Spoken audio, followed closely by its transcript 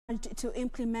to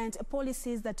implement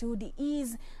policies that would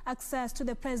ease access to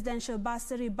the Presidential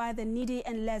Bursary by the needy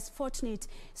and less fortunate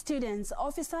students.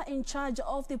 Officer in charge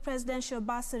of the Presidential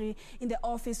Bursary in the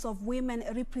Office of Women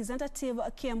Representative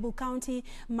Kiambu County,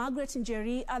 Margaret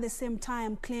Njeri, at the same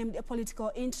time claimed a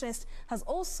political interest has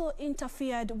also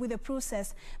interfered with the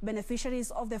process.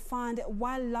 Beneficiaries of the fund,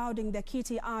 while lauding the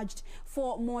kitty, urged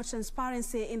for more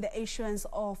transparency in the issuance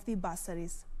of the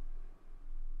bursaries.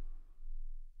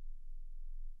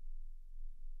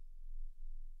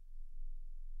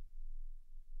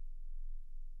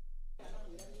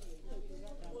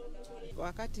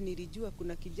 Wakati nilijua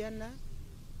kuna kijana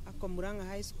ako Murang'a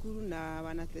High School na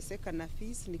wanateseka na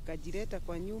fees, nikajileta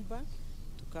kwa nyumba,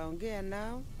 tukaongea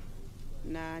nao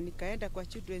na nikaenda kwa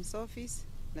Children's Office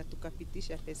na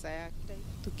tukapitisha pesa yake.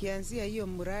 Tukianzia hiyo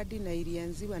mradi na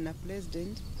ilianziwa na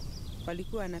President,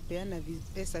 walikuwa wanapeana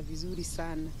pesa vizuri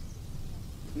sana.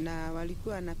 Na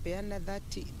walikuwa wanapeana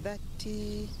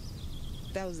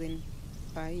 30,000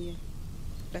 per year.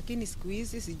 Lakini siku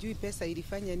hizi sijui pesa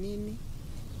ilifanya nini.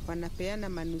 Wanapeana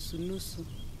manusu-nusu.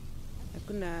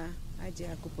 Hakuna haja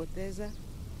ya kupoteza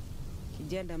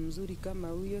kijana mzuri kama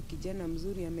huyo. Kijana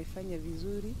mzuri amefanya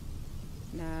vizuri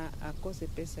na akose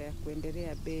pesa ya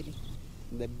kuendelea mbele.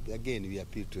 Again, we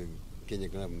appeal to Kenya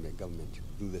government to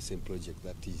do the same project,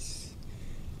 that is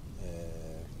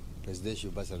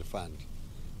Presidential Bursary Fund,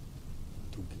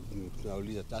 to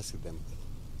ask them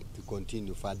to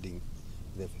continue funding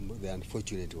the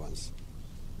unfortunate ones,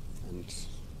 and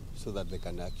so that they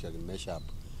can actually measure up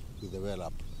with the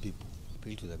well-up people.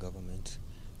 Appeal to the government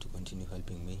to continue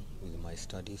helping me with my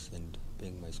studies and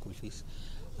paying my school fees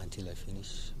until I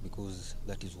finish, because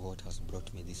that is what has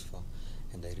brought me this far,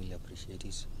 and I really appreciate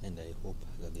it, and I hope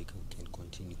that they can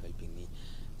continue helping me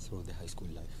through the high school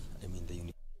life, the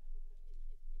university.